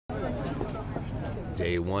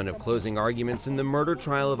Day one of closing arguments in the murder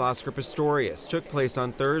trial of Oscar Pistorius took place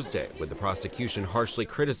on Thursday, with the prosecution harshly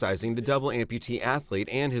criticizing the double amputee athlete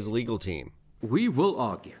and his legal team. We will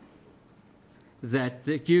argue that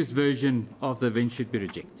the accused version of the event should be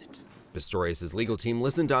rejected. Pistorius' legal team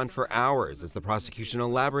listened on for hours as the prosecution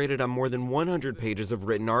elaborated on more than 100 pages of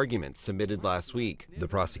written arguments submitted last week. The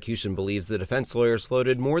prosecution believes the defense lawyers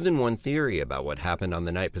floated more than one theory about what happened on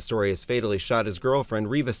the night Pistorius fatally shot his girlfriend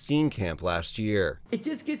Reeva Steenkamp last year. It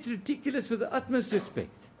just gets ridiculous with the utmost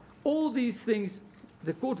respect. All these things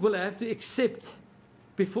the court will have to accept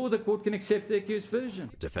before the court can accept the accused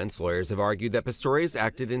version. Defense lawyers have argued that Pistorius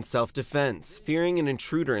acted in self-defense, fearing an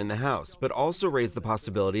intruder in the house, but also raised the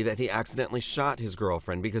possibility that he accidentally shot his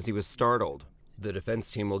girlfriend because he was startled. The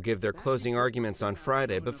defense team will give their closing arguments on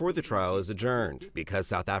Friday before the trial is adjourned. Because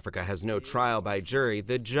South Africa has no trial by jury,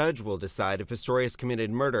 the judge will decide if Pistorius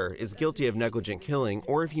committed murder, is guilty of negligent killing,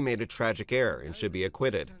 or if he made a tragic error and should be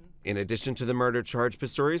acquitted. In addition to the murder charge,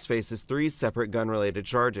 Pistorius faces 3 separate gun-related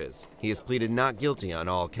charges. He has pleaded not guilty on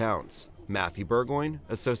all counts. Matthew Burgoyne,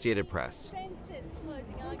 Associated Press.